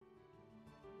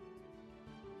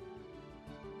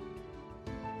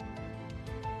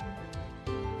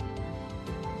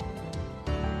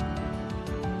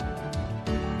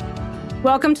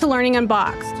Welcome to Learning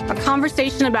Unboxed, a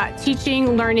conversation about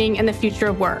teaching, learning, and the future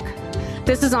of work.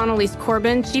 This is Annalise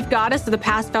Corbin, Chief Goddess of the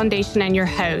Past Foundation and your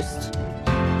host.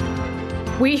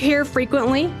 We hear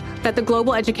frequently that the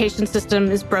global education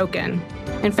system is broken.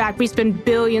 In fact, we spend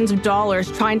billions of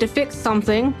dollars trying to fix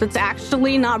something that's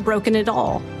actually not broken at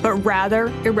all, but rather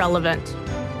irrelevant.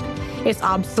 It's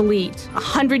obsolete.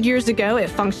 100 years ago, it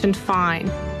functioned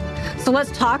fine. So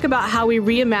let's talk about how we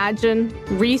reimagine,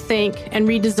 rethink, and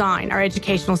redesign our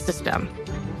educational system.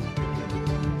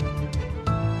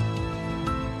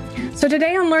 So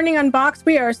today on Learning Unboxed,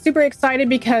 we are super excited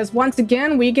because once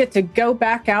again, we get to go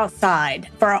back outside.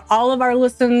 For all of our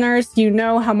listeners, you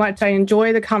know how much I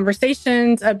enjoy the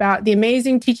conversations about the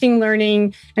amazing teaching,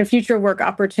 learning, and future work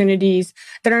opportunities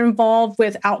that are involved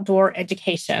with outdoor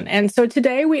education. And so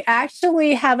today we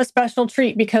actually have a special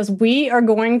treat because we are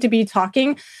going to be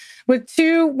talking with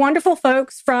two wonderful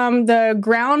folks from the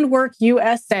Groundwork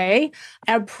USA,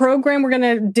 a program we're going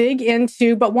to dig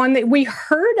into, but one that we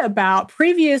heard about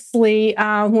previously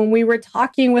when we were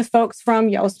talking with folks from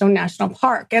Yellowstone National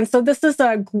Park. And so this is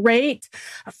a great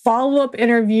follow-up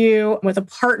interview with a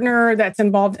partner that's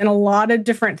involved in a lot of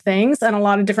different things and a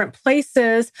lot of different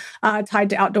places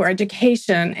tied to outdoor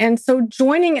education. And so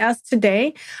joining us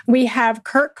today, we have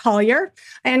Curt Collier,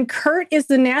 and Curt is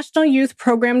the National Youth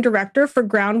Program Director for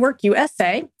Groundwork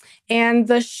USA. And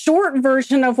the short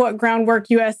version of what Groundwork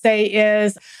USA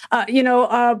is,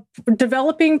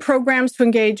 developing programs to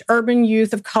engage urban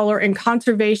youth of color in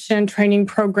conservation training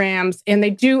programs. And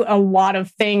they do a lot of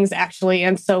things, actually.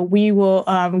 And so we will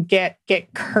get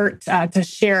Curt to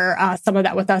share some of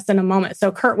that with us in a moment.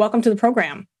 So Curt, welcome to the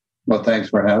program. Well, thanks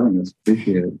for having us.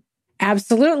 Appreciate it.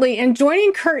 Absolutely. And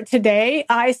joining Curt today,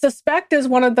 I suspect is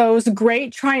one of those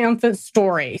great triumphant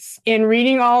stories in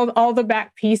reading all the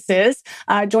back pieces.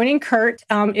 Joining Curt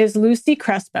is Lucy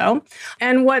Crespo.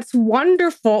 And what's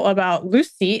wonderful about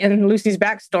Lucy and Lucy's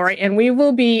backstory, and we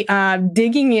will be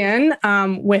digging in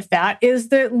with that, is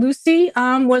that Lucy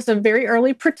was a very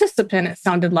early participant, it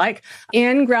sounded like,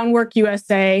 in Groundwork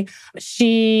USA.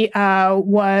 She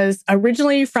was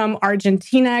originally from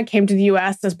Argentina, came to the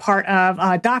U.S. as part of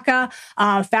DACA.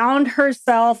 Found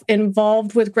herself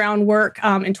involved with Groundwork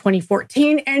in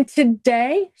 2014. And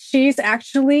today, she's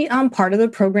actually part of the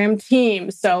program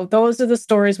team. So those are the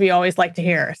stories we always like to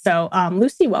hear. So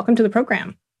Lucy, welcome to the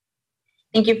program.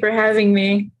 Thank you for having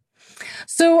me.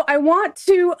 So I want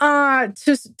to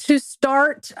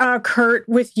start, Curt,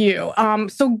 with you.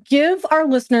 So give our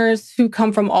listeners who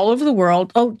come from all over the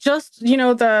world,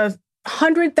 the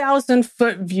 100,000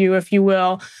 foot view, if you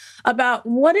will, about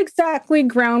what exactly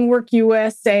Groundwork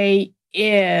USA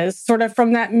is, sort of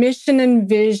from that mission and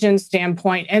vision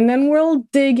standpoint. And then we'll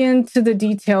dig into the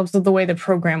details of the way the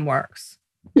program works.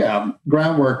 Yeah,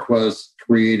 Groundwork was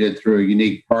created through a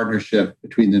unique partnership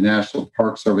between the National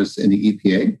Park Service and the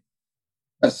EPA.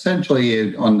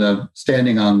 Essentially,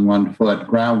 standing on one foot,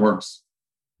 Groundwork's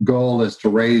goal is to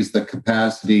raise the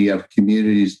capacity of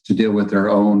communities to deal with their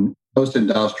own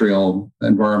post-industrial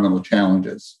environmental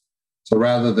challenges. So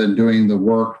rather than doing the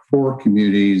work for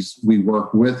communities, we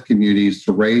work with communities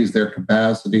to raise their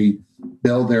capacity,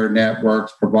 build their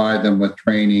networks, provide them with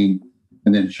training,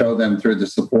 and then show them through the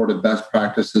support of best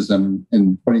practices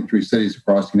in 23 cities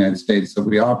across the United States that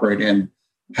we operate in,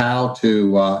 how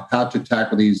to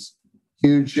tackle these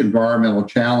huge environmental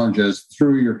challenges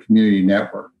through your community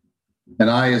network. And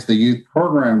I, as the youth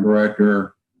program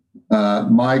director,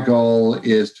 my goal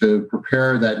is to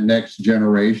prepare that next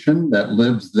generation that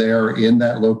lives there in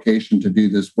that location to do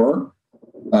this work.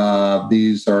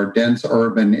 These are dense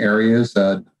urban areas,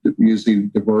 usually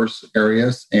diverse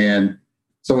areas. And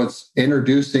so it's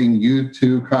introducing youth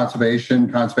to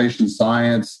conservation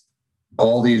science,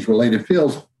 all these related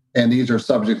fields. And these are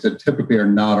subjects that typically are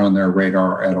not on their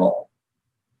radar at all.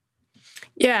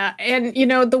 Yeah. And,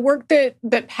 the work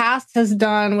that PAST has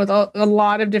done with a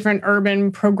lot of different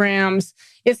urban programs,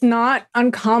 it's not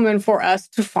uncommon for us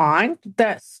to find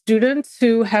that students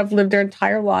who have lived their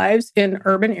entire lives in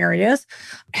urban areas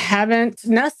haven't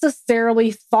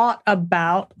necessarily thought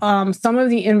about some of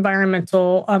the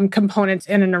environmental components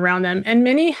in and around them. And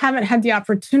many haven't had the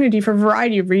opportunity for a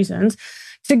variety of reasons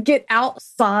to get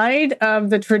outside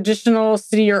of the traditional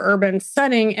city or urban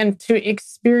setting and to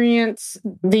experience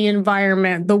the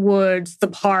environment, the woods, the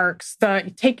parks,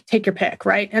 take your pick,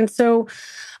 right? And so,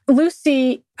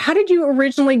 Lucy, how did you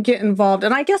originally get involved?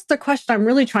 And I guess the question I'm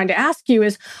really trying to ask you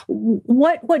is,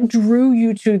 what drew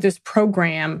you to this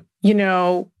program,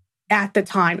 at the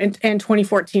time in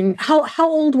 2014? How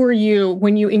old were you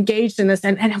when you engaged in this,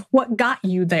 and what got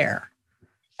you there?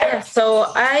 Yeah, so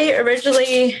I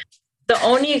originally the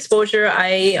only exposure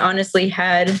I honestly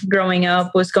had growing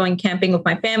up was going camping with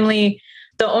my family.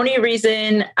 The only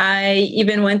reason I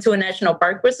even went to a national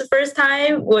park was the first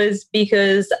time was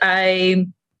because I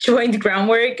joined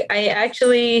groundwork. I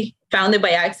actually found it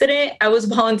by accident. I was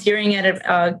volunteering at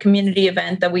a community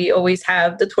event that we always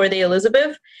have, the Tour de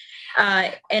Elizabeth.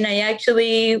 And I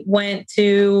actually went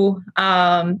to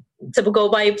go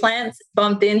buy plants,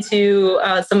 bumped into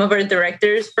some of our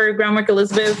directors for Groundwork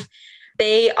Elizabeth.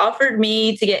 They offered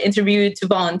me to get interviewed to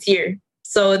volunteer.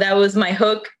 So that was my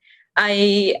hook.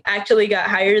 I actually got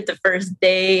hired the first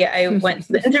day I went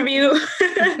to the interview.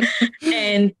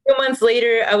 And 2 months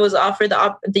later, I was offered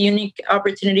the unique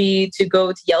opportunity to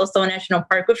go to Yellowstone National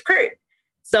Park with Curt.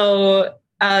 So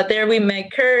there we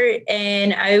met Curt,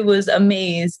 and I was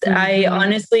amazed. I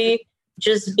honestly,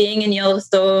 just being in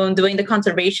Yellowstone, doing the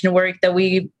conservation work that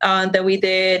we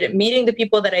did, meeting the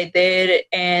people that I did,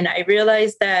 and I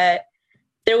realized that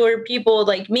there were people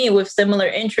like me with similar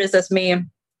interests as me.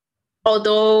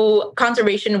 Although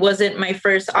conservation wasn't my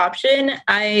first option,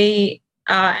 I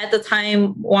at the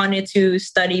time wanted to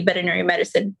study veterinary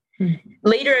medicine.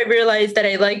 Later, I realized that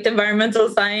I liked environmental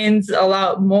science a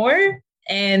lot more,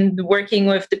 and working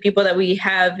with the people that we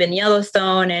have in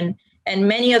Yellowstone and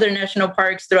many other national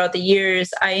parks throughout the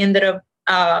years, I ended up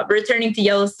returning to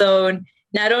Yellowstone,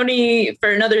 not only for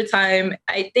another time,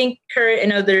 I think Curt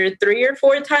another 3 or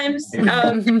 4 times.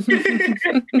 I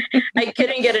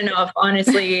couldn't get enough,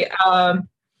 honestly. And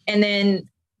then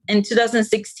in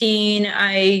 2016,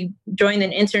 I joined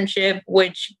an internship,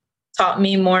 which taught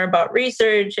me more about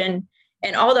research and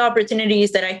all the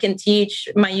opportunities that I can teach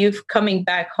my youth coming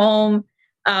back home.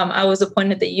 I was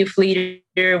appointed the youth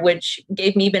leader, which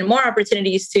gave me even more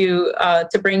opportunities to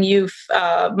bring youth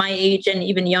my age and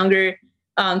even younger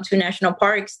to national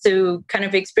parks to kind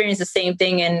of experience the same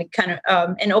thing and kind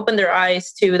of and open their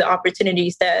eyes to the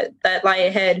opportunities that lie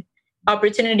ahead,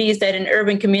 opportunities that in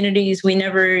urban communities we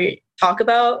never talk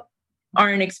about,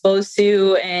 aren't exposed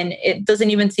to, and it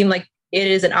doesn't even seem like it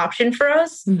is an option for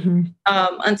us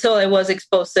until I was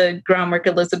exposed to Groundwork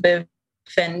Elizabeth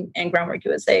and Groundwork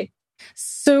USA.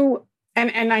 So,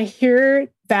 and I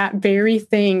hear that very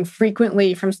thing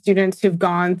frequently from students who've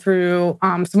gone through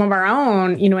some of our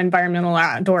own, environmental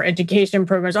outdoor education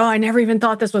programs. Oh, I never even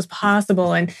thought this was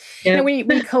possible. And we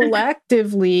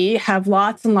collectively have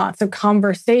lots and lots of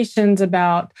conversations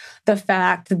about the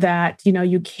fact that,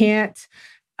 you can't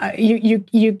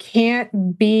you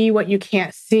can't be what you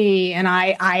can't see. And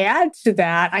I add to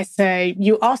that, I say,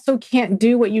 you also can't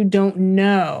do what you don't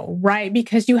know, right?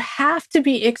 Because you have to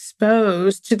be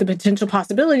exposed to the potential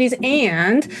possibilities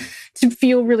and to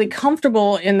feel really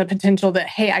comfortable in the potential that,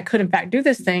 hey, I could in fact do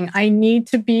this thing. I need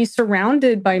to be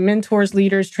surrounded by mentors,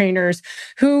 leaders, trainers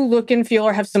who look and feel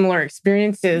or have similar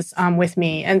experiences with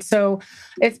me. And so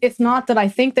it's not that I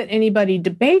think that anybody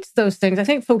debates those things. I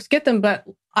think folks get them, but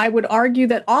I would argue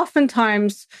that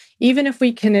oftentimes, even if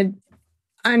we can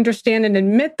understand and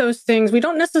admit those things, we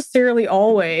don't necessarily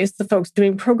always, the folks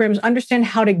doing programs, understand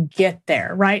how to get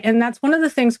there, right? And that's one of the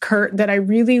things, Curt, that I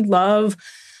really love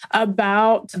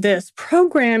about this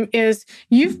program is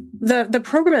the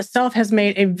program itself has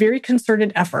made a very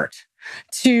concerted effort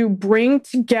to bring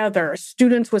together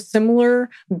students with similar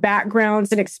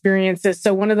backgrounds and experiences.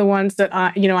 So one of the ones that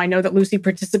I know that Lucy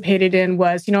participated in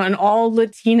was, an all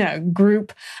Latina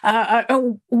group.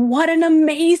 What an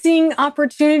amazing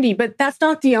opportunity! But that's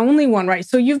not the only one, right?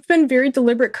 So you've been very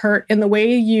deliberate, Curt, in the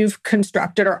way you've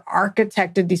constructed or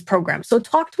architected these programs. So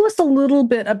talk to us a little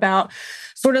bit about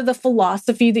sort of the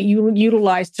philosophy that you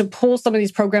utilize to pull some of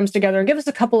these programs together, and give us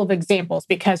a couple of examples,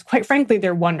 because quite frankly,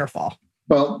 they're wonderful.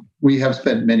 Well, we have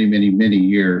spent many, many, many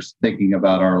years thinking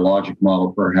about our logic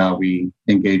model for how we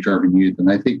engage urban youth.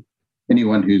 And I think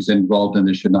anyone who's involved in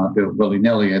this should not do it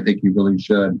willy-nilly. I think you really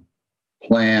should be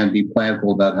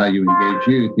planful about how you engage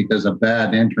youth, because a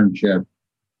bad internship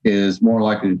is more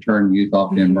likely to turn youth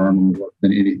off to environmental work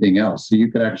than anything else. So you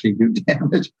could actually do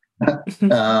damage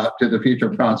to the future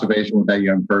of conservation with that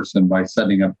young person by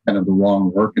setting up kind of the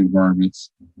wrong work environments.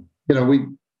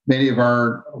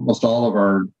 Almost all of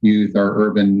our youth are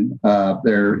urban.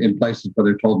 They're in places where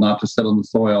they're told not to sit on the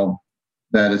soil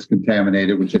that is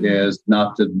contaminated, which it is,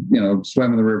 not to,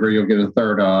 swim in the river, you'll get a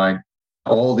third eye.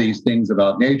 All these things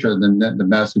about nature, the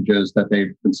messages that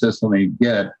they consistently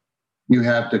get, you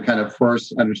have to kind of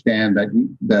first understand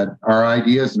that our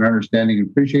ideas and understanding and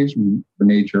appreciation for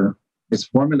nature is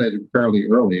formulated fairly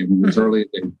early. I mean, as early as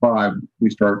age 5, we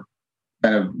start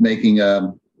kind of making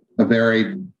a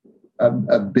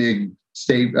big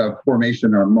state of formation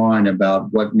in our mind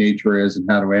about what nature is and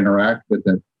how to interact with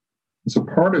it. So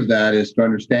part of that is to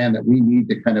understand that we need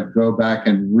to kind of go back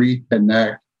and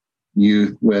reconnect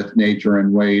youth with nature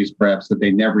in ways perhaps that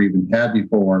they never even had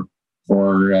before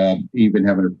or even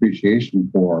have an appreciation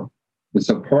for. And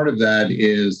so part of that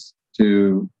is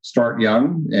to start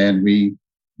young, and we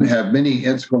have many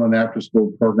in-school and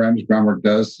after-school programs. Groundwork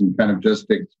does and kind of just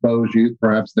expose youth,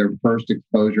 perhaps their first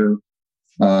exposure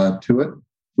to it.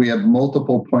 We have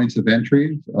multiple points of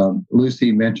entry.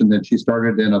 Lucy mentioned that she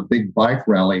started in a big bike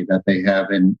rally that they have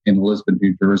in Elizabeth,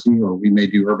 New Jersey, or we may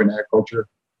do urban agriculture,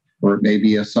 or it may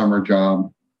be a summer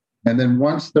job. And then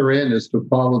once they're in is to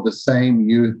follow the same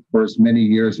youth for as many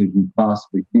years as you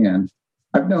possibly can.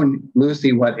 I've known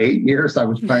Lucy, 8 years? I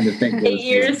was trying to think. 8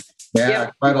 years. Yeah,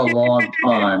 yep. Quite a long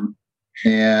time.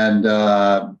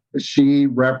 And she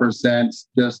represents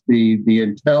just the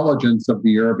intelligence of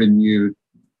the urban youth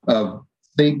of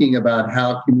thinking about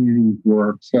how communities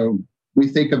work. So we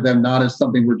think of them not as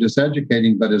something we're just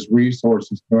educating, but as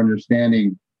resources for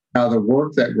understanding how the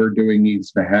work that we're doing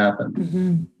needs to happen.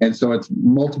 Mm-hmm. And so it's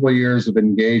multiple years of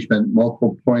engagement,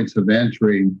 multiple points of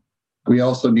entry. We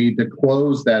also need to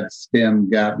close that STEM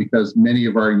gap because many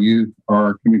of our youth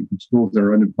are coming from schools that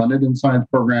are underfunded in science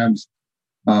programs.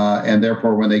 And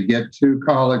therefore, when they get to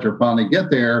college or finally get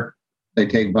there, they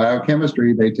take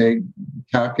biochemistry, they take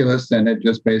calculus, and it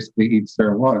just basically eats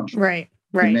their lunch. Right.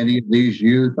 And many of these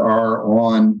youth are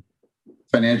on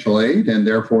financial aid, and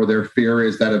therefore their fear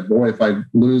is that, if I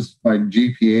lose my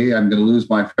GPA, I'm going to lose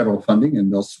my federal funding,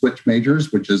 and they'll switch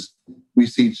majors, which is we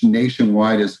see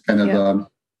nationwide as kind of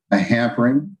a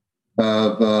hampering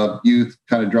of youth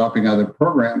kind of dropping out of the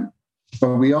program.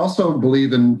 But we also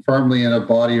believe firmly in a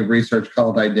body of research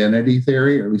called identity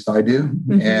theory, or at least I do,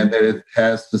 and that it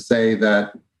has to say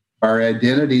that our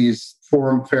identities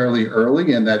form fairly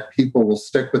early and that people will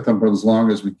stick with them for as long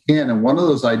as we can. And one of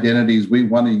those identities we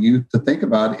want a youth to think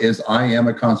about is I am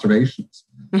a conservationist.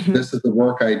 Mm-hmm. This is the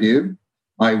work I do.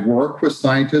 I work with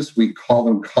scientists. We call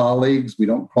them colleagues. We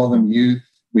don't call them youth.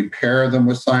 We pair them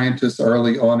with scientists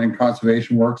early on in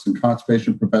conservation works and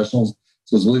conservation professionals.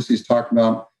 So as Lucy's talking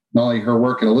about, not only her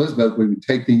work in Elizabeth, we would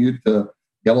take the youth to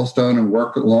Yellowstone and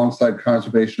work alongside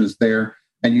conservationists there.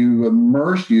 And you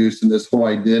immerse youth in this whole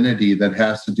identity that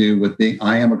has to do with being,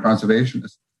 I am a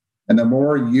conservationist. And the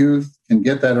more youth can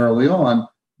get that early on,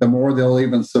 the more they'll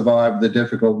even survive the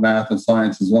difficult math and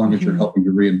science as long as you're helping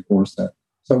to reinforce that.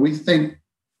 So we think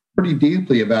pretty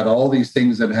deeply about all these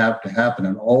things that have to happen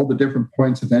and all the different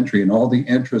points of entry and all the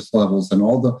interest levels and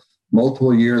all the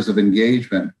multiple years of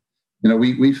engagement.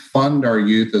 We fund our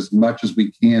youth as much as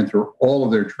we can through all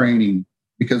of their training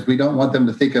because we don't want them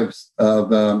to think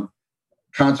of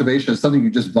conservation as something you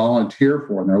just volunteer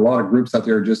for. And there are a lot of groups out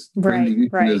there just bring the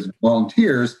youth as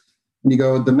volunteers. And you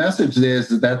go, the message is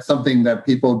that that's something that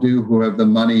people do who have the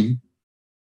money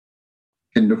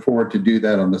can afford to do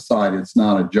that on the side. It's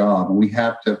not a job. And we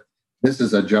have to, this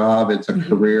is a job, it's a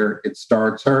career, it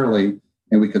starts early,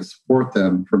 and we can support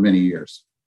them for many years.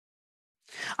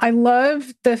 I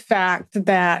love the fact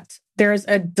that there's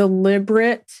a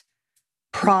deliberate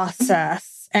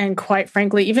process and quite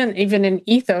frankly, even an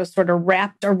ethos sort of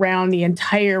wrapped around the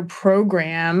entire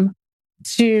program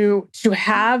to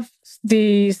have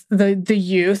the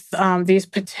youth, these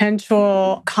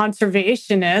potential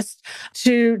conservationists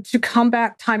to come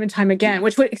back time and time again,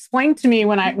 which would explain to me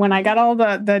when I got all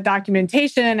the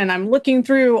documentation and I'm looking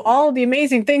through all the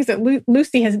amazing things that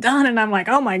Lucy has done. And I'm like,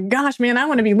 oh my gosh, man, I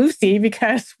want to be Lucy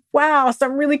because wow,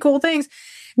 some really cool things.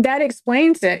 That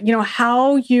explains it,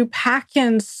 how you pack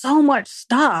in so much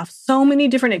stuff, so many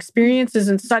different experiences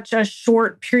in such a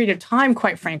short period of time,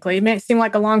 quite frankly. It may seem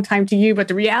like a long time to you, but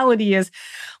the reality is,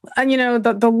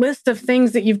 the list of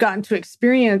things that you've gotten to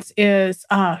experience is,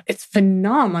 it's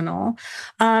phenomenal.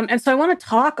 And so I want to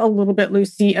talk a little bit,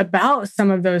 Lucy, about some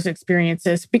of those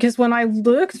experiences, because when I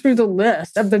look through the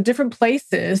list of the different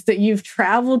places that you've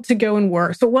traveled to go and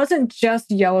work, so it wasn't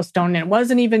just Yellowstone, and it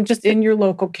wasn't even just in your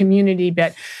local community,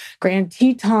 but Grand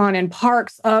Teton and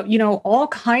parks, all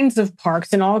kinds of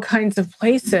parks and all kinds of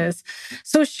places.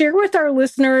 So share with our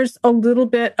listeners a little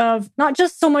bit of not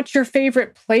just so much your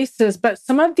favorite places, but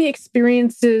some of the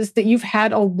experiences that you've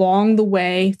had along the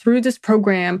way through this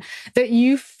program that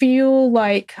you feel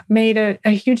like made a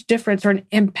huge difference or an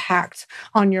impact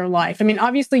on your life. I mean,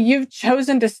 obviously you've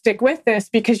chosen to stick with this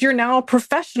because you're now a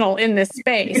professional in this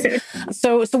space.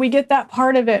 So we get that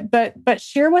part of it, but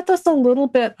share with us a little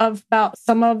bit about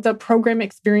some of the program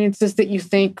experiences that you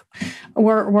think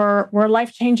were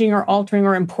life-changing or altering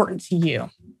or important to you.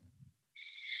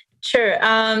 Sure.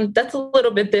 That's a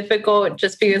little bit difficult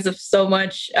just because of so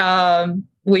much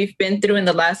we've been through in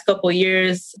the last couple of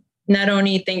years, not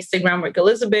only thanks to Groundwork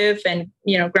Elizabeth and,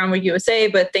 Groundwork USA,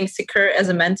 but thanks to Curt as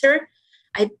a mentor.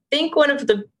 I think one of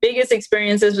the biggest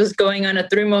experiences was going on a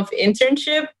 3-month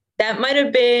internship. That might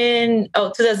have been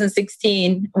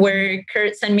 2016, where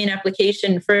Curt sent me an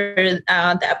application for the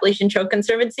Appalachian Trail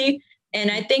Conservancy.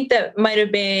 And I think that might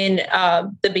have been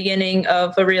the beginning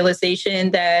of a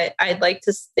realization that I'd like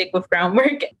to stick with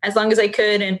groundwork as long as I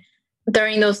could. And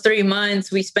during those 3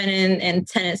 months, we spent in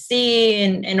Tennessee,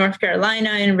 in North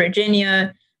Carolina, in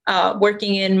Virginia,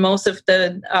 working in most of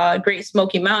the Great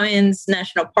Smoky Mountains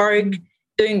National Park,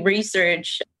 doing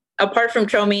research. Apart from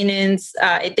trail maintenance,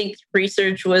 I think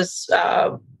research was,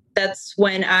 that's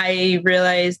when I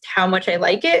realized how much I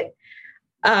like it.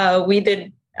 We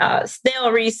did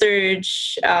snail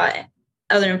research, other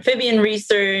amphibian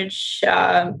research,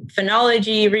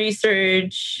 phenology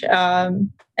research.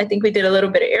 I think we did a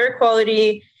little bit of air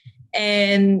quality.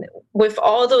 And with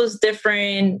all those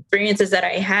different experiences that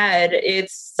I had,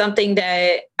 it's something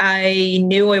that I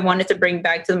knew I wanted to bring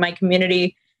back to my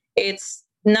community. It's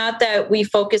not that we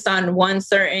focus on one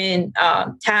certain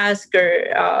task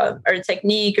or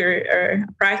technique or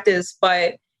practice,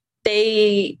 but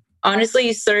they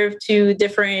honestly serve to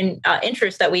different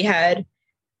interests that we had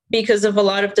because of a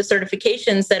lot of the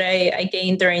certifications that I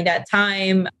gained during that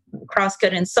time: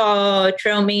 crosscut and saw,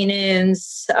 trail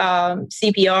maintenance,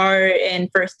 CPR, and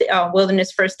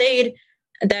wilderness first aid.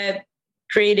 That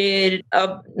created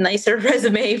a nicer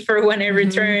resume for when I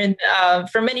returned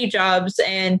for many jobs.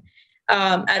 And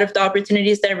out of the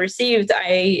opportunities that I received,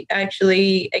 I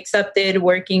actually accepted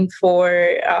working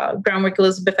for Groundwork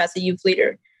Elizabeth as a youth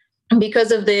leader.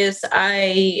 Because of this,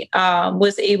 I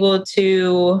was able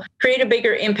to create a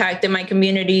bigger impact in my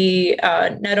community,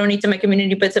 not only to my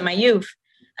community, but to my youth.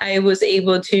 I was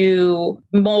able to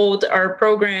mold our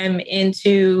program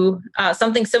into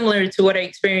something similar to what I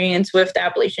experienced with the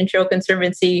Appalachian Trail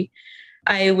Conservancy.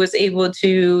 I was able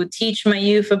to teach my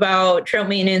youth about trail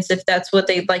maintenance, if that's what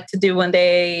they'd like to do one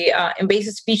day,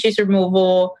 invasive species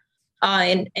removal,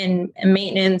 and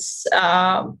maintenance.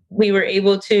 We were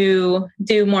able to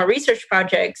do more research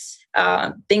projects.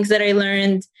 Things that I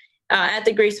learned at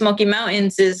the Great Smoky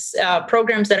Mountains is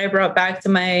programs that I brought back to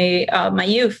my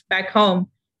youth back home.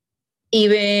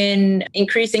 Even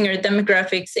increasing our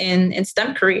demographics in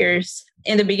STEM careers.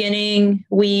 In the beginning,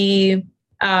 we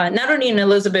not only in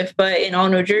Elizabeth, but in all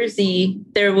New Jersey,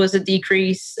 there was a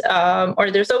decrease,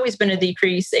 or there's always been a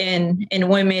decrease in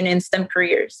women in STEM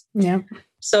careers. Yeah.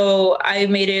 So I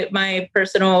made it my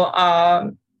personal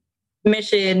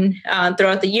mission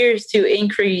throughout the years to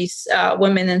increase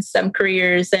women in STEM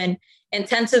careers and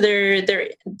tend to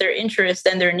their interests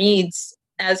and their needs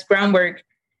as groundwork.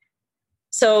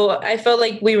 So I felt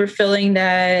like we were filling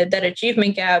that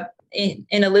achievement gap in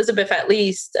Elizabeth, at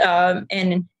least,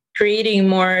 and creating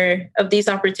more of these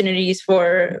opportunities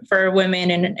for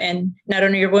women and not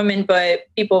only women, but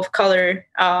people of color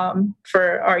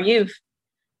for our youth.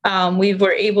 We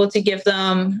were able to give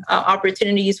them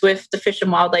opportunities with the Fish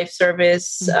and Wildlife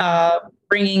Service,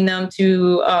 bringing them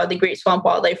to the Great Swamp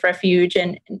Wildlife Refuge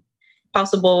and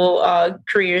possible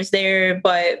careers there.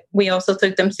 But we also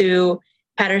took them to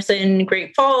Patterson,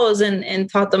 Great Falls, and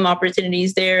taught them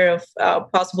opportunities there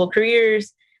of possible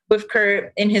careers. With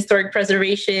Curt in historic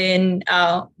preservation,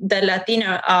 the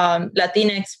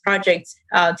Latinx project,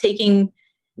 taking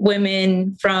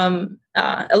women from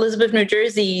Elizabeth, New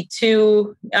Jersey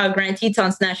to Grand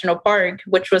Tetons National Park,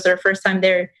 which was our first time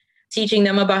there, teaching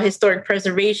them about historic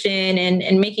preservation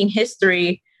and making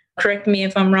history. Correct me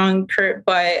if I'm wrong, Curt,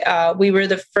 but we were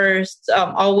the first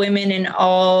all women and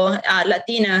all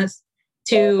Latinas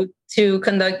to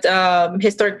conduct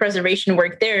historic preservation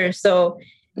work there. So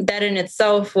that in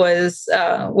itself was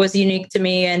unique to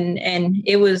me, and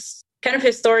it was kind of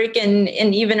historic in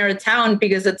even our town,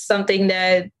 because it's something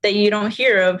that you don't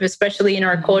hear of, especially in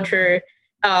our culture.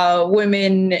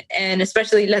 Women and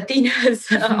especially Latinas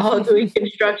all doing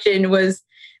construction was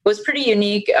pretty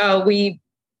unique. We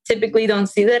typically don't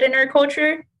see that in our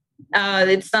culture.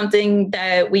 It's something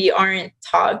that we aren't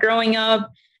taught growing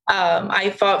up.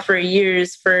 I fought for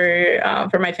years for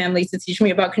my family to teach me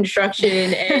about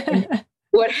construction, and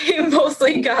what I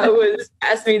mostly got was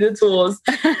pass me the tools.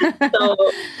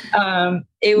 So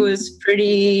it was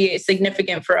pretty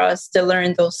significant for us to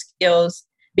learn those skills,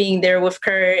 being there with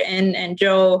Curt and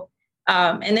Joe,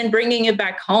 and then bringing it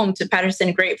back home to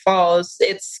Patterson, Great Falls.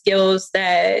 It's skills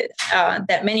that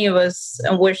many of us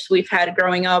wish we've had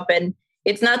growing up, and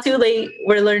it's not too late.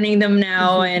 We're learning them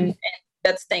now, and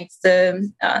that's thanks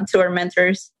to our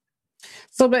mentors.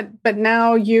 So, but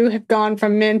now you have gone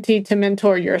from mentee to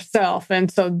mentor yourself,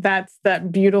 and so that's that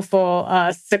beautiful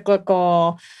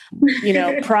cyclical,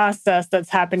 process that's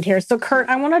happened here. So, Curt,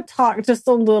 I want to talk just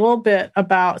a little bit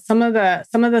about some of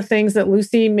the things that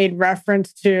Lucy made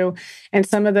reference to, and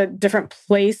some of the different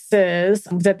places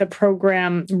that the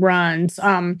program runs.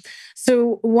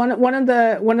 So, one of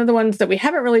the ones that we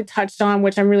haven't really touched on,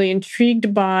 which I'm really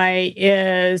intrigued by,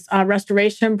 is a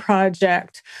restoration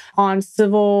project on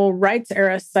civil rights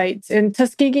era sites in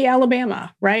Tuskegee,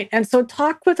 Alabama, right? And so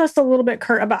talk with us a little bit,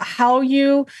 Curt, about how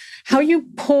you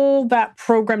pull that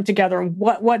program together, and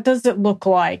what does it look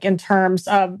like in terms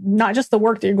of not just the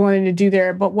work that you're going to do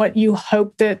there, but what you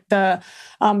hope that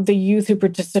the youth who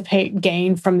participate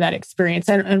gain from that experience,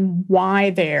 and why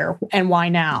there and why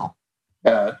now?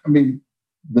 The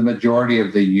majority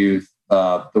of the youth,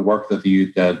 the work that the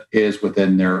youth did is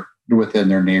within their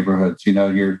neighborhoods.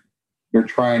 You're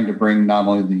trying to bring not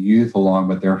only the youth along,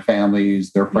 but their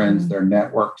families, their friends, their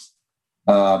networks.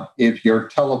 If you're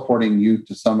teleporting youth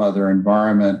to some other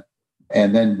environment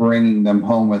and then bringing them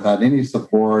home without any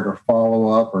support or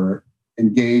follow-up or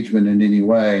engagement in any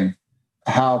way,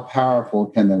 how powerful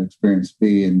can that experience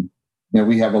be? And,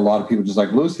 we have a lot of people, just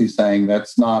like Lucy, saying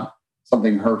that's not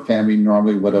something her family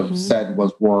normally would have said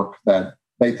was work that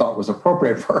they thought was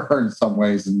appropriate for her in some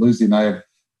ways. And Lucy and I have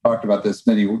talked about this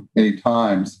many, many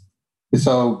times.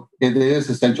 So it is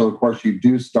essential, of course, you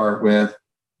do start with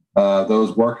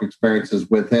those work experiences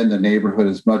within the neighborhood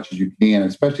as much as you can,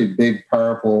 especially big,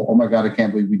 powerful, oh my God, I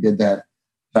can't believe we did that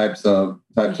types of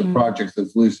projects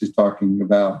as Lucy's talking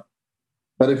about.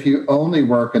 But if you only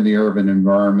work in the urban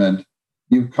environment,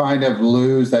 you kind of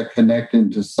lose that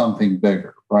connection to something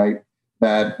bigger, right?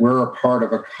 That we're a part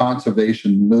of a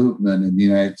conservation movement in the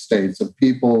United States of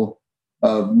people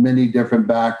of many different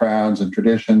backgrounds and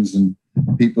traditions, and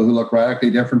people who look radically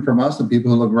different from us and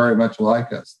people who look very much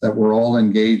like us, that we're all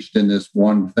engaged in this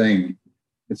one thing.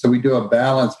 And so we do a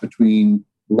balance between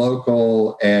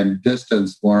local and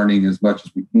distance learning as much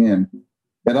as we can.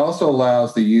 It also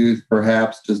allows the youth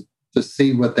perhaps to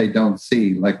see what they don't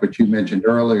see, like what you mentioned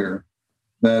earlier,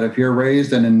 that if you're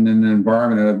raised in an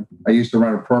environment, I used to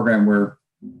run a program where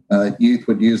youth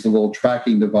would use a little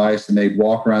tracking device and they'd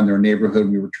walk around their neighborhood.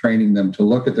 We were training them to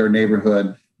look at their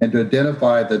neighborhood and to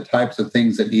identify the types of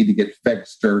things that need to get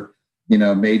fixed or,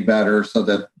 made better so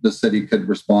that the city could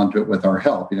respond to it with our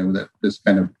help, that this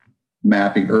kind of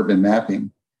mapping, urban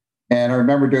mapping. And I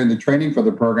remember doing the training for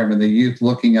the program and the youth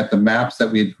looking at the maps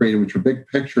that we had created, which were big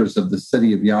pictures of the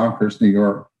city of Yonkers, New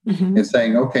York, and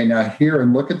saying, okay, now here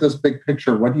and look at this big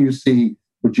picture. What do you see?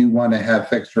 Would you want to have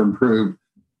fixed or improved?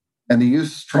 And the youth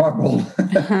struggled.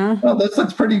 Well, this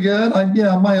looks pretty good.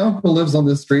 My uncle lives on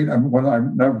this street. I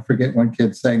never forget one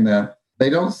kid saying that.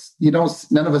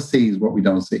 None of us sees what we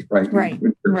don't see, right?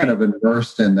 We're kind of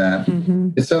immersed in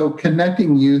that. So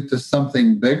connecting youth to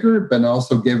something bigger, but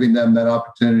also giving them that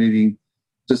opportunity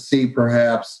to see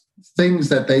perhaps things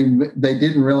that they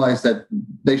didn't realize that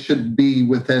they should be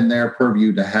within their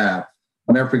purview to have.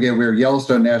 I'll never forget, we were at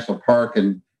Yellowstone National Park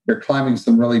and they're climbing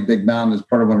some really big mountain as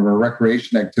part of one of our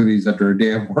recreation activities after a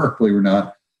day of work, believe it or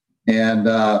not. And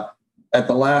at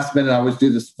the last minute, I always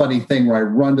do this funny thing where I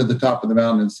run to the top of the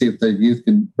mountain and see if the youth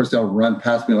can, of course, they'll run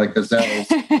past me like gazelles.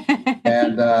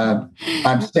 And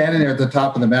I'm standing there at the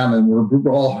top of the mountain and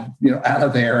we're all, out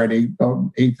of there at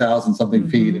 8,000 something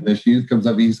feet. And this youth comes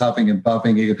up, he's huffing and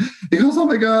puffing. He goes, oh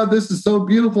my God, this is so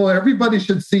beautiful. Everybody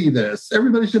should see this.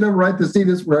 Everybody should have a right to see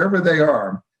this wherever they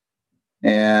are.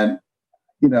 And,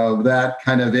 that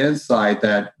kind of insight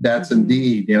that's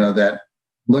indeed, that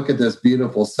look at this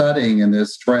beautiful setting and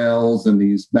this trails and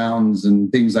these mountains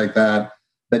and things like that,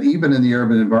 that even in the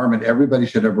urban environment, everybody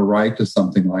should have a right to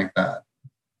something like that.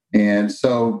 And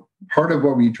so part of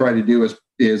what we try to do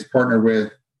is partner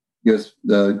with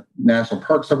the National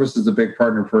Park Service is a big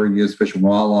partner for U.S. Fish and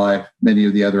Wildlife, many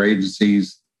of the other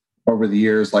agencies over the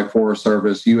years, like Forest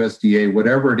Service, USDA,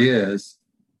 whatever it is,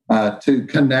 to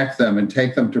connect them and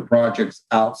take them to projects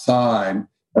outside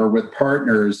or with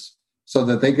partners so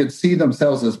that they could see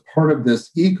themselves as part of this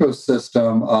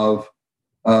ecosystem of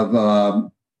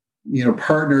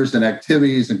partners and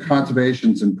activities and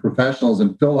conservations and professionals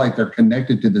and feel like they're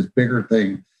connected to this bigger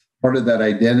thing, part of that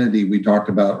identity we talked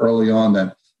about early on,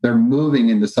 that they're moving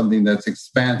into something that's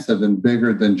expansive and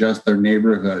bigger than just their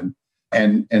neighborhood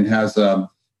and has a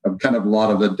kind of a lot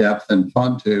of the depth and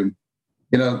fun to.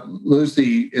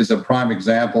 Lucy is a prime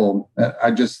example.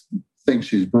 I just think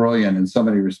she's brilliant in so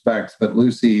many respects, but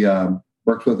Lucy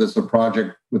works with us a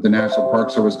project with the National Park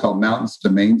Service called Mountains to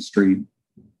Main Street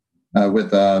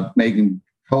with Megan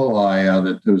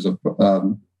Collier, who's a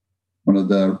one of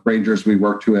the rangers we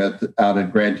worked with out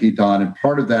at Grand Teton. And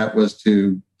part of that was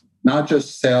to not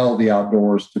just sell the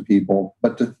outdoors to people,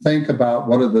 but to think about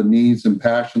what are the needs and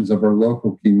passions of our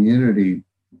local community,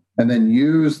 and then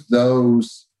use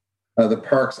those, the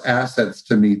park's assets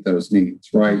to meet those needs,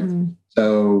 right? Mm-hmm.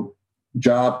 So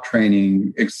job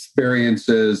training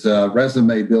experiences,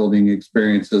 resume building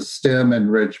experiences, STEM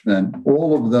enrichment,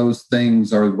 all of those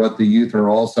things are what the youth are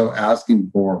also asking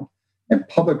for. And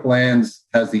public lands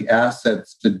has the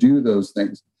assets to do those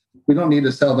things. We don't need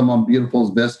to sell them on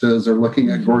beautiful vistas or looking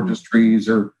at gorgeous trees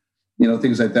or,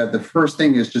 things like that. The first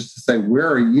thing is just to say, where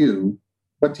are you?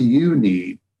 What do you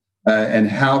need? And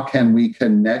how can we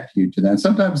connect you to that? And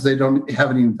sometimes they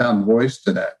haven't even found voice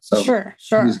to that. So sure.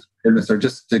 Or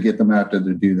just to get them out there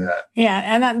to do that. Yeah,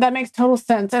 and that makes total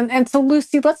sense. And so,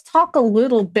 Lucy, let's talk a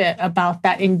little bit about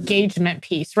that engagement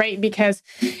piece, right? Because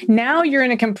now you're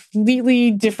in a completely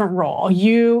different role.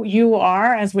 You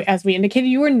are, as we indicated,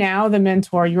 you are now the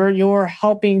mentor. You're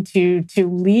helping to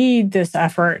lead this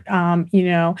effort.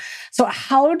 So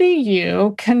how do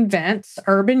you convince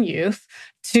urban youth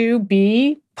to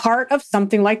be part of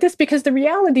something like this? Because the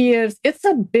reality is it's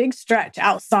a big stretch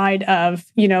outside of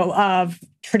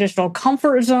traditional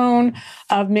comfort zone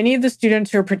of many of the students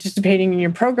who are participating in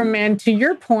your program. And to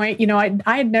your point, I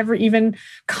had never even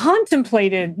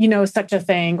contemplated, such a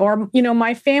thing, or,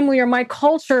 my family or my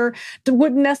culture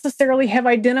wouldn't necessarily have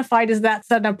identified as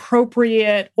that's an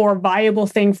appropriate or viable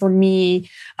thing for me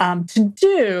to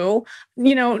do,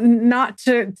 not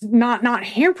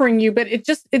hampering you, but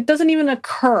it doesn't even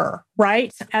occur,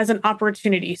 right, as an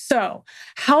opportunity. So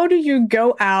how do you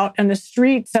go out in the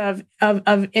streets of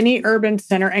any urban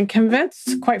center and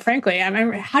convince, quite frankly,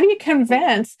 how do you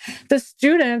convince the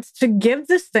students to give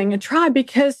this thing a try?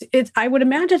 Because I would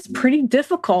imagine it's pretty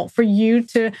difficult for you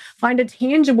to find a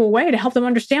tangible way to help them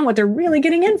understand what they're really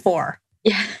getting in for.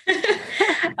 Yeah,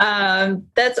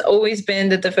 that's always been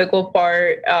the difficult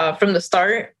part from the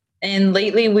start. And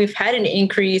lately we've had an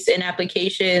increase in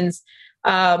applications.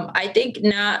 I think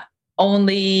not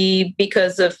only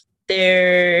because of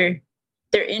their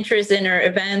interest in our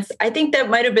events. I think that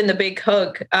might have been the big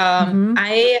hook.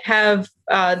 I have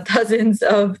dozens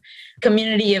of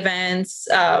community events,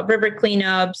 river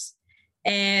cleanups,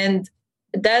 and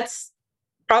that's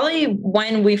probably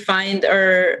when we find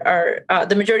our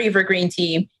the majority of our green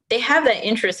team. They have that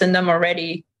interest in them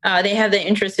already. They have the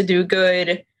interest to do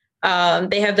good.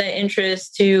 They have the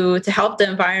interest to help the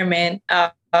environment.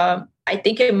 I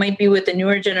think it might be with the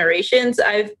newer generations.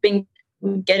 I've been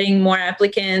getting more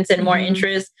applicants and more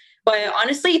interest, but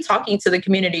honestly, talking to the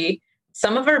community,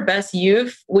 some of our best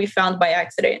youth we found by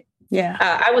accident. Yeah,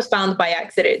 I was found by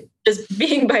accident, just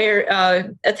being by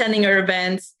attending our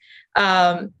events,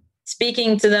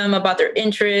 speaking to them about their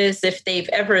interests, if they've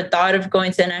ever thought of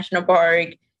going to a national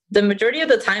park. The majority of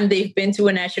the time they've been to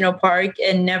a national park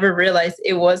and never realized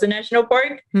it was a national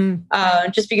park,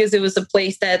 just because it was a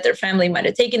place that their family might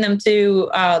have taken them to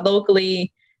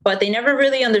locally, but they never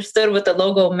really understood what the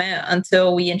logo meant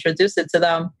until we introduced it to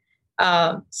them.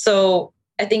 So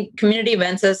I think community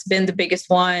events has been the biggest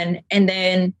one. And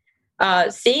then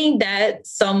seeing that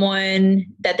someone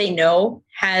that they know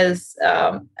has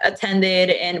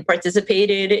attended and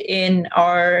participated in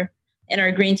our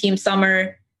Green Team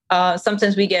Summer.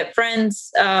 Sometimes we get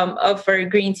friends of our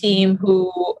green team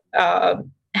who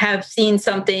have seen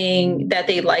something that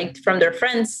they liked from their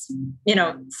friends,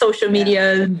 social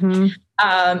media.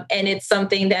 And it's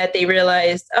something that they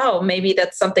realized, oh, maybe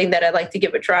that's something that I'd like to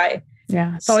give a try.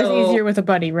 Yeah. It's always easier with a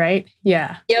buddy, right?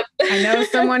 Yeah. Yep. I know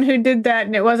someone who did that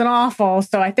and it wasn't awful.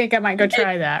 So I think I might go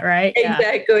try that, right?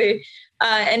 Exactly.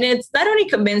 Yeah. And it's not only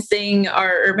convincing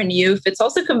our urban youth, it's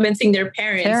also convincing their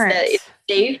parents. That it's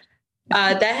safe.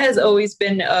 That has always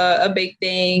been a big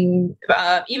thing,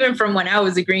 even from when I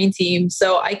was a green team.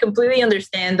 So I completely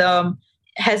understand them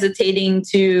hesitating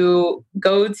to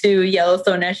go to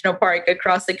Yellowstone National Park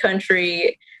across the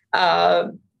country.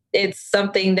 It's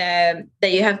something that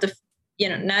you have to,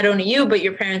 not only you, but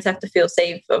your parents have to feel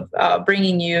safe of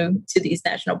bringing you to these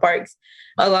national parks.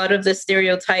 A lot of the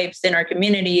stereotypes in our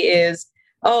community is,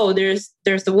 oh, there's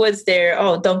the woods there.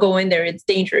 Oh, don't go in there. It's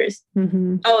dangerous.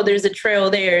 Oh, there's a trail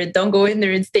there. Don't go in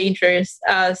there. It's dangerous.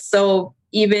 So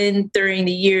even during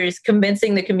the years,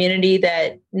 convincing the community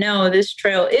that, no, this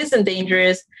trail isn't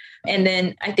dangerous. And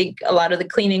then I think a lot of the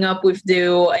cleaning up we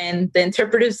do and the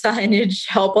interpretive signage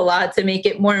help a lot to make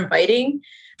it more inviting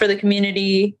for the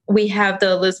community. We have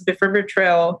the Elizabeth River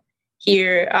Trail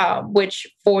here, which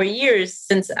for years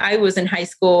since I was in high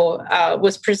school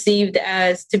was perceived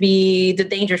as to be the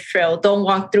dangerous trail. Don't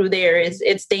walk through there.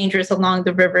 It's dangerous along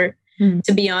the river.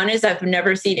 To be honest, I've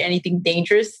never seen anything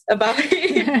dangerous about it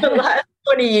in the last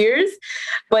 20 years.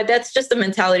 But that's just the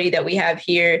mentality that we have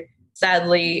here,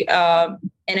 sadly. And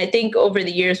I think over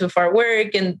the years with our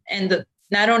work and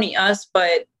not only us,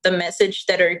 but the message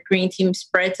that our green team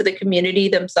spread to the community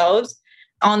themselves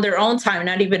on their own time,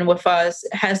 not even with us,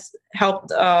 has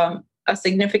helped a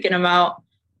significant amount.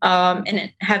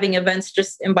 And having events,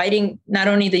 just inviting not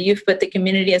only the youth, but the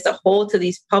community as a whole to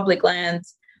these public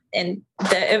lands. And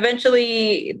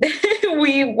eventually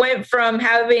we went from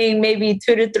having maybe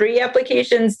 2 to 3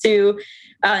 applications to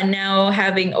now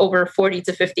having over 40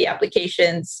 to 50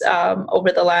 applications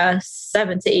over the last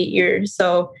 7 to 8 years.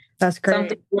 So that's great.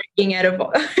 Something's working out of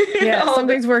yeah,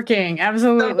 something's working.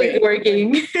 Absolutely. Something's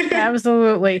working.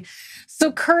 Absolutely.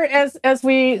 So Curt, as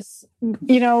we,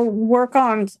 work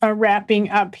on wrapping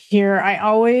up here, I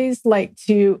always like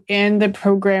to end the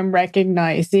program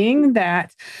recognizing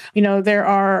that, there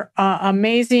are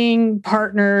amazing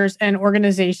partners and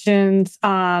organizations,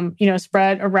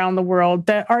 spread around the world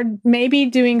that are maybe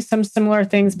doing some similar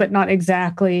things, but not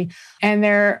exactly. And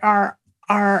there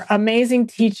are amazing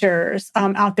teachers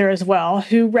out there as well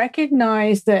who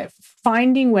recognize that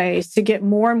finding ways to get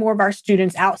more and more of our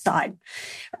students outside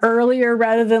earlier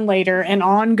rather than later and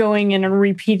ongoing in a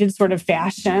repeated sort of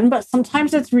fashion. But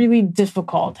sometimes it's really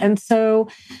difficult. And so,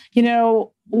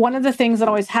 one of the things that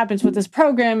always happens with this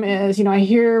program is, I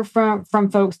hear from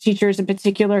folks, teachers in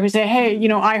particular, who say, hey,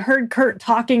 I heard Curt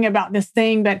talking about this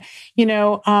thing, but,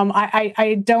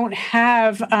 I don't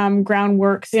have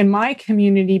groundworks in my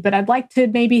community, but I'd like to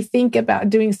maybe think about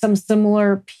doing some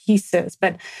similar pieces,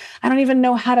 but I don't even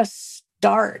know how to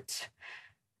start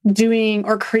doing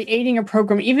or creating a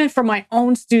program, even for my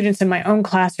own students in my own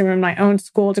classroom, in my own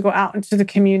school, to go out into the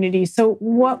community. So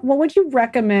what would you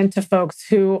recommend to folks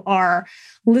who are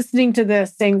listening to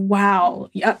this saying, wow,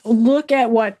 look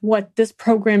at what this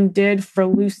program did for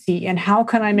Lucy, and how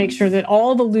can I make sure that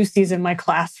all the Lucys in my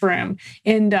classroom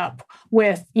end up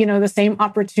with, the same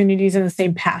opportunities and the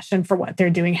same passion for what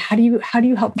they're doing? How do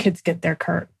you help kids get there,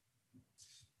 Curt?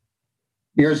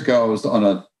 Years ago, I was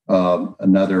on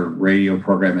another radio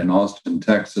program in Austin,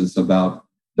 Texas, about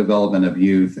development of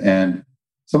youth. And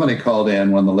somebody called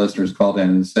in, one of the listeners called in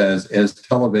and says, is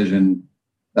television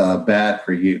bad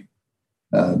for you?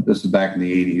 This is back in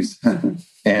the 80s.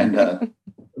 And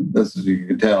this is, you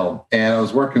can tell. And I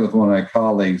was working with one of my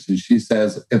colleagues, and she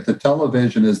says, if the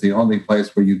television is the only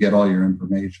place where you get all your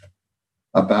information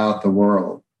about the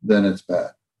world, then it's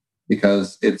bad,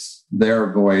 because it's their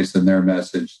voice and their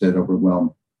message that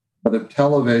overwhelm. But if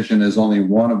television is only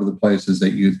one of the places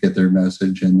that youth get their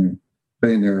message, and they're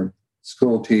putting their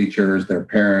school teachers, their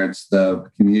parents,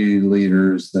 the community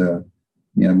leaders,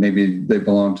 maybe they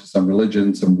belong to some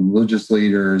religion, some religious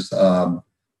leaders.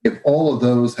 If all of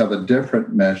those have a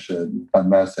different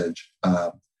message,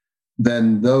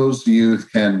 then those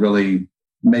youth can really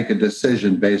make a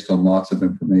decision based on lots of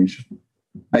information.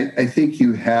 I think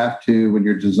you have to, when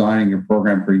you're designing your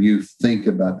program for youth, think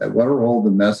about that. What are all the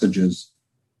messages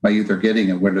my youth are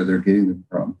getting, and where they're getting them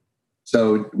from?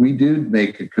 So I did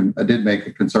make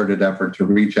a concerted effort to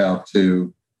reach out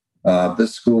to the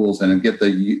schools and get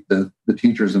the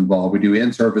teachers involved. We do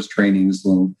in-service trainings.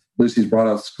 Lucy's brought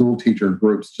out school teacher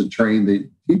groups to train the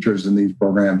teachers in these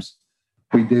programs.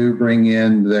 We do bring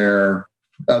in their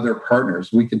other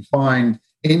partners. We can find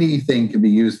anything can be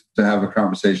used to have a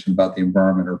conversation about the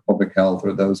environment or public health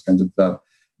or those kinds of stuff.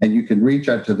 And you can reach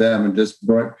out to them and just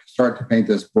start to paint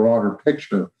this broader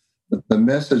picture. The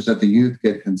message that the youth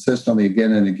get consistently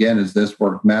again and again is this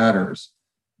work matters.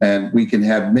 And we can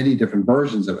have many different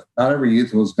versions of it. Not every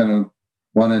youth was going to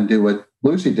want to do what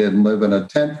Lucy did and live in a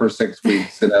tent for 6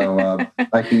 weeks,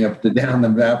 hiking up and down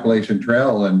the Appalachian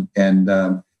Trail and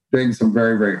doing some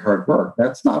very, very hard work.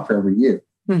 That's not for every youth.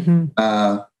 Mm-hmm.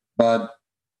 But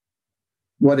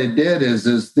what it did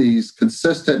is these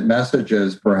consistent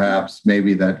messages, perhaps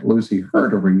maybe that Lucy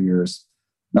heard over years,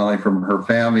 not only from her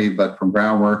family, but from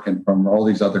Groundwork and from all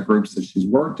these other groups that she's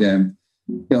worked in,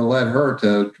 led her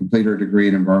to complete her degree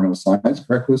in environmental science,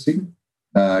 correct, Lucy?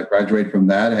 Graduate from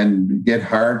that and get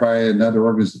hired by another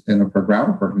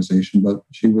Groundwork organization. But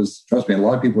she was, trust me, a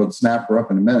lot of people would snap her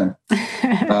up in a minute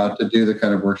to do the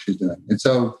kind of work she's doing. And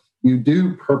so you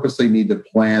do purposely need to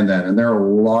plan that. And there are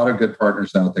a lot of good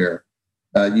partners out there.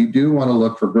 You do want to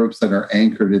look for groups that are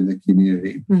anchored in the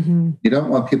community. Mm-hmm. You don't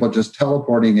want people just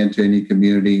teleporting into any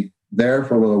community there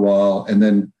for a little while and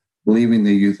then leaving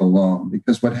the youth alone.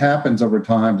 Because what happens over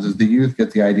time is the youth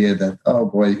get the idea that, oh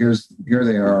boy, here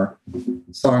they are,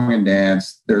 song and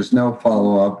dance. There's no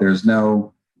follow-up.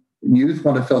 Youth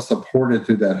want to feel supported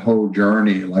through that whole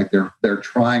journey. Like they're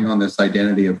trying on this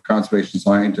identity of conservation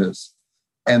scientists.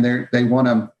 And they want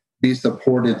to be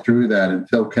supported through that and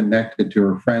feel connected to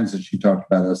her friends, as she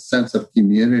talked about, a sense of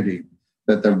community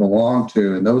that they belong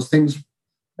to. And those things,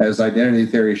 as identity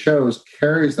theory shows,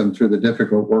 carries them through the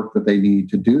difficult work that they need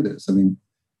to do this. I mean,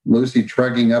 Lucy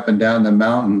trudging up and down the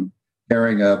mountain,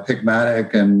 carrying a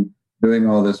pickmatic and doing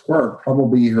all this work,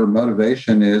 probably her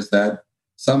motivation is that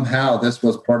somehow this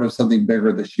was part of something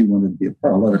bigger that she wanted to be a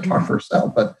part of. I'll let her talk for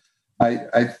herself. But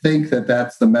I think that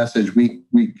that's the message we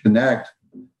connect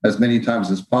as many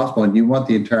times as possible. And you want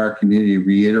the entire community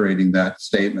reiterating that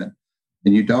statement.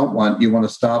 And you want to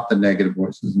stop the negative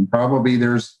voices. And probably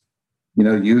there's,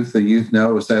 the youth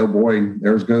know, say, oh boy,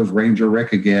 there goes Ranger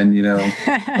Rick again,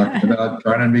 talking about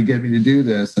trying to get me to do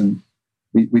this. And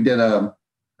we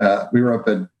were up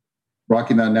at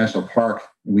Rocky Mountain National Park.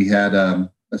 We had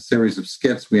a series of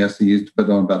skits we asked the youth to put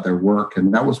on about their work.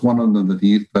 And that was one of them that the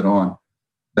youth put on,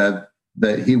 that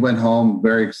he went home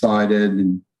very excited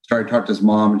and started to talk to his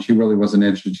mom, and she really wasn't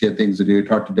interested. She had things to do.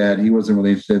 Talked to dad. He wasn't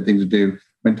really interested, had things to do.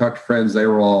 When he talked to friends, they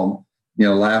were all,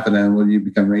 laughing at him. Well, you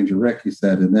become Ranger Rick, he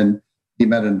said. And then he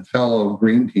met a fellow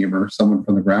green teamer, someone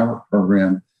from the groundwork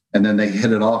program, and then they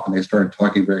hit it off and they started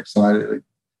talking very excitedly.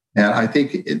 And I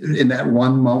think in that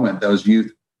one moment, those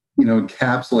youth,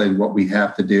 encapsulated what we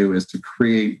have to do is to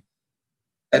create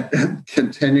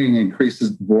continuing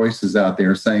increases voices out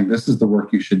there saying, this is the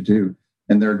work you should do.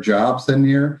 And there are jobs in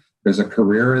here. There's a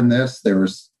career in this.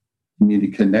 There's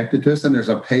community connected to us, and there's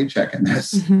a paycheck in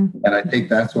this. Mm-hmm. And I think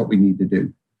that's what we need to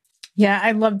do. Yeah,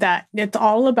 I love that. It's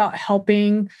all about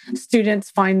helping students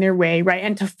find their way, right?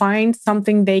 And to find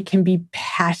something they can be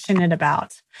passionate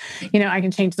about. I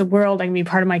can change the world. I can be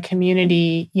part of my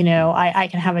community. I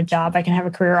can have a job. I can have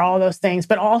a career, all those things,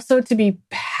 but also to be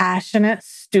passionate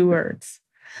stewards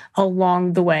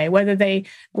along the way, whether they,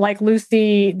 like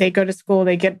Lucy, they go to school,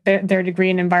 they get their degree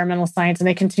in environmental science and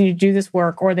they continue to do this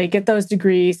work, or they get those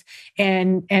degrees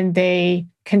and they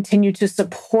continue to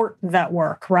support that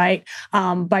work, right?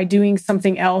 By doing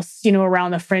something else,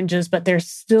 around the fringes, but they're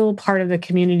still part of the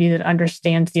community that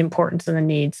understands the importance and the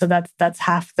need. So that's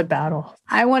half the battle.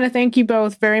 I want to thank you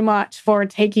both very much for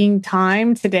taking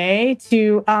time today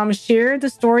to share the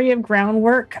story of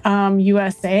Groundwork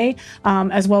USA,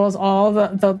 as well as all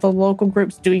the local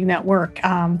groups doing that work.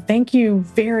 Thank you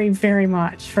very, very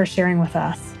much for sharing with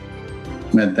us.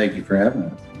 Man, thank you for having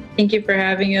us. Thank you for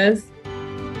having us.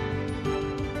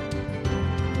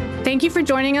 Thank you for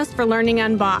joining us for Learning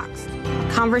Unboxed, a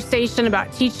conversation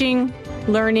about teaching,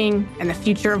 learning, and the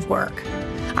future of work.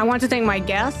 I want to thank my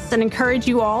guests and encourage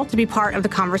you all to be part of the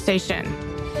conversation.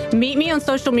 Meet me on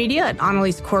social media at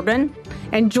Annalise Corbin,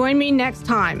 and join me next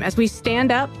time as we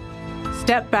stand up,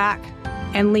 step back,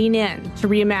 and lean in to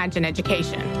reimagine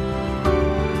education.